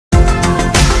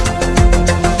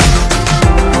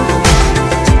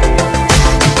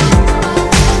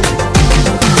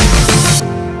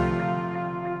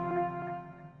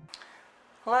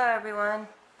everyone.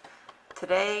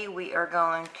 Today we are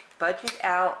going to budget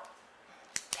out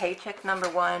paycheck number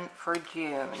 1 for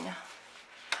June.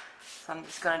 So I'm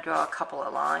just going to draw a couple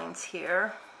of lines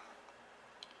here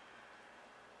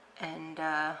and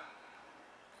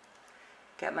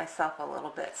get myself a little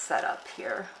bit set up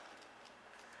here.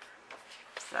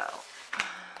 So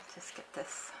just get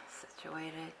this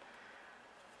situated.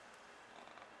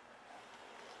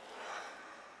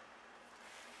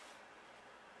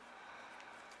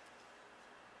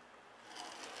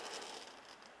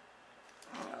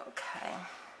 Okay.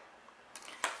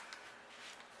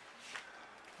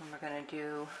 And we're going to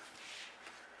do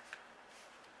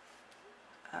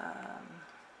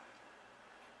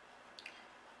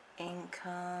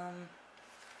income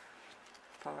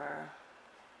for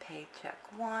paycheck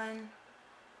 1,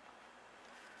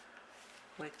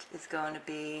 which is going to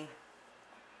be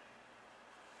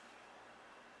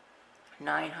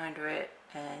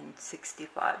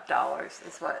 $965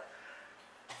 is what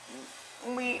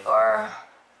we are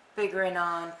figuring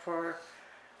on for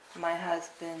my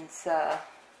husband's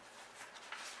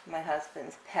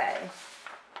pay.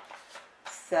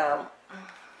 So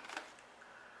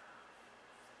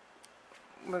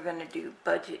we're going to do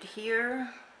budget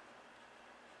here,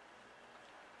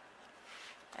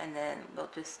 and then we'll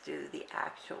just do the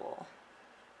actual.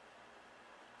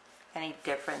 Any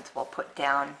difference we'll put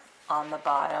down on the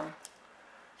bottom.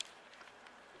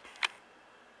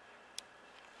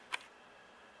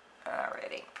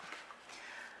 Alrighty.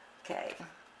 Okay,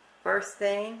 first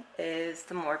thing is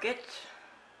the mortgage.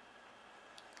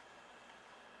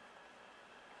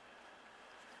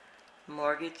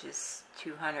 Mortgage is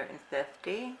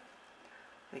 $250.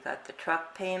 We got the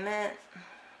truck payment.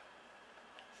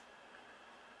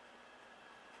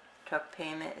 Truck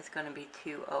payment is going to be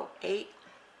 $208.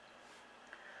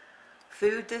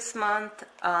 Food this month,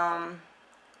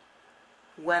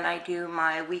 when I do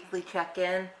my weekly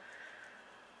check-in,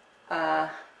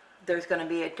 there's going to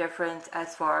be a difference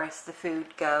as far as the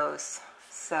food goes.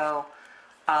 So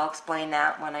I'll explain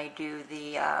that when I do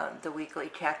the weekly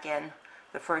check-in,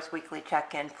 the first weekly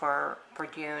check-in for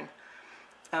June.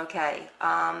 Okay,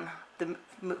 the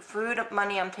food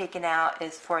money I'm taking out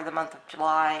is for the month of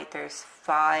July. There's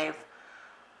 5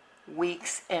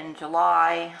 weeks in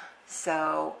July,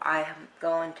 so I am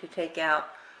going to take out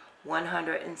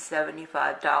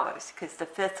 $175 because the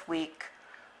 5th week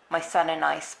my son and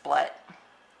I split.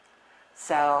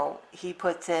 So he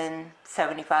puts in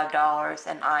 $75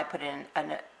 and I put in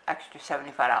an extra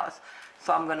 $75.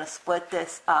 So I'm going to split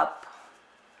this up,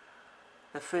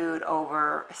 the food,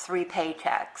 over 3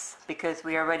 paychecks because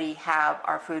we already have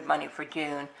our food money for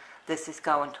June. This is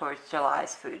going towards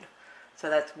July's food. So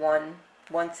that's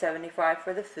 $175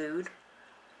 for the food.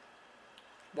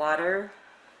 Water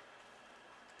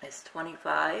is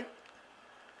 $25.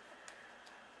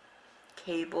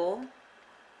 Cable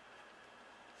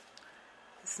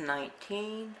is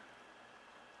 $19.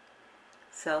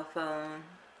 Cell phone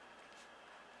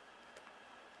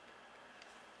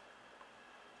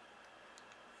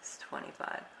is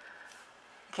 $25.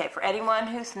 Okay, for anyone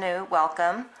who's new,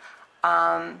 welcome.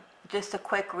 Just a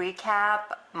quick recap.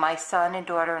 My son and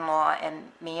daughter-in-law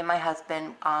and me and my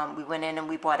husband, we went in and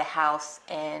we bought a house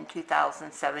in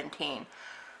 2017.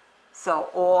 So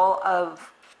all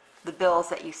of the bills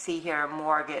that you see here,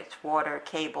 mortgage, water,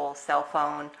 cable, cell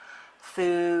phone,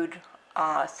 food,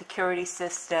 security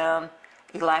system,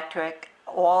 electric,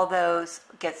 all those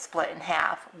get split in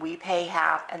half. We pay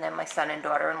half and then my son and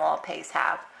daughter-in-law pays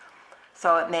half.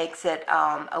 So it makes it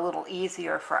a little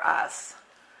easier for us.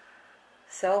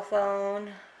 Cell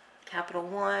phone, Capital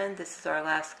One, this is our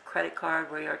last credit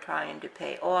card we are trying to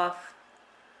pay off.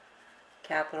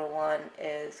 Capital One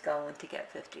is going to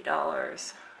get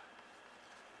 $50.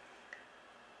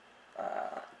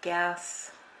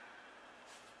 Gas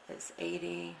is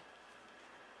 $80.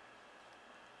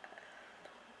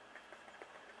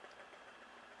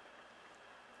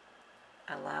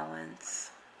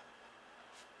 Allowance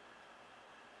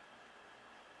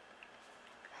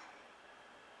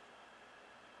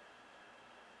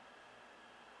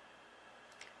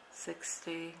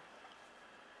 $60.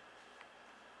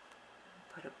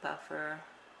 Put a buffer.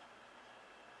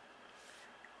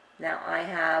 Now I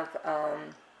have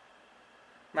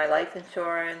my life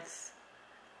insurance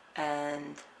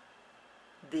and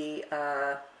the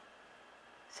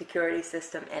security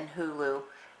system and Hulu.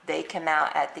 They come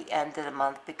out at the end of the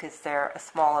month because they're a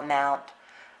small amount.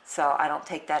 So I don't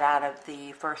take that out of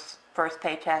the first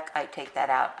paycheck. I take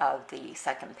that out of the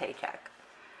second paycheck.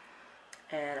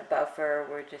 And a buffer,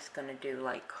 we're just going to do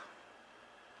like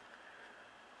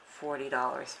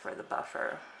 $40 for the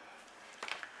buffer.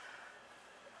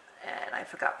 And I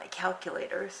forgot my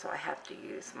calculator, so I have to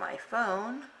use my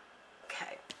phone.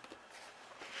 Okay.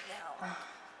 Now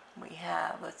we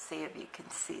have, let's see if you can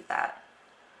see that.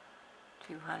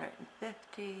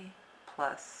 250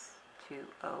 plus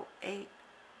 208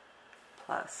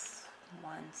 plus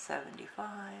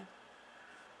 175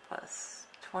 plus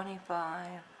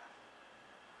 25,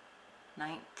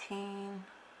 19,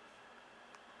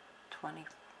 20,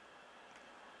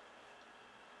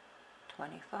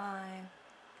 25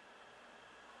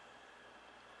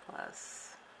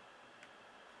 plus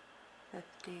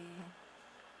 50,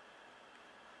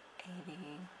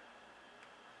 80,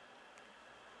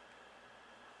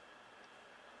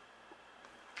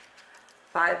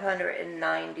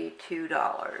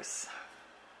 $592.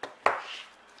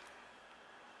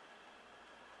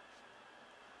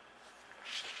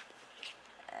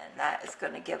 And that is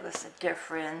going to give us a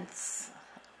difference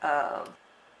of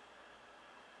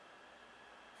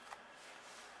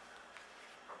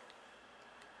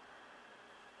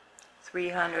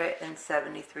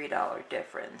 $373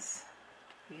 difference.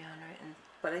 300 and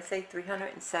what did I say?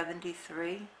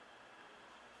 373.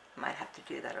 Might have to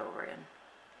do that over in.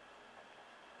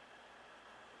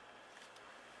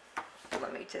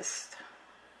 Let me just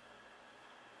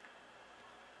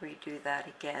redo that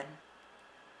again.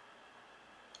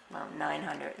 Well,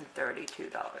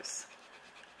 $932.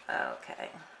 Okay.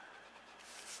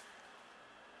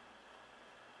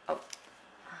 Oh,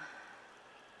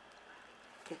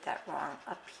 did that wrong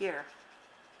up here.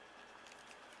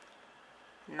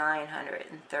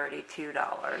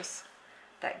 $932.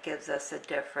 That gives us a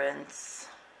difference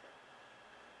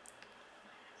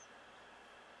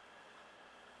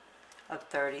of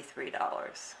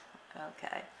 $33.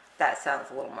 Okay, that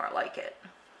sounds a little more like it.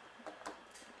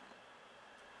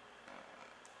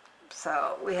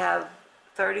 So we have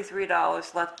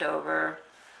 $33 left over,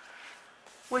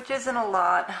 which isn't a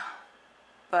lot,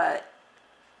 but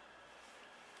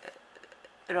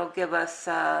it'll give us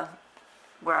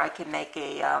where I can make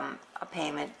a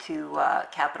payment to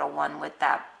Capital One with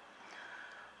that.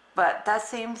 But that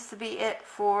seems to be it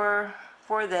for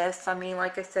this. I mean,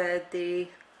 like I said, the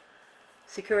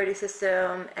security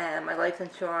system and my life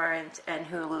insurance and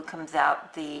Hulu comes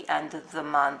out the end of the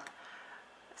month.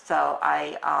 So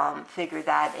I figured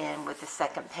that in with the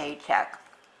second paycheck.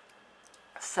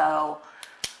 So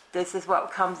this is what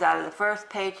comes out of the first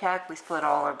paycheck. We split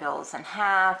all our bills in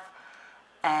half,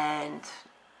 and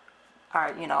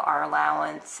our, our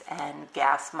allowance and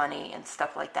gas money and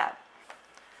stuff like that.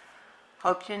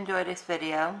 Hope you enjoyed this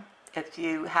video. If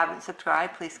you haven't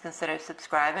subscribed, please consider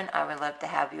subscribing. I would love to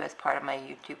have you as part of my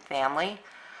YouTube family.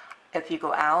 If you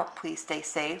go out, please stay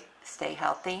safe, stay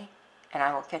healthy, and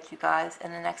I will catch you guys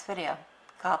in the next video.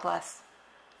 God bless.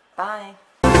 Bye.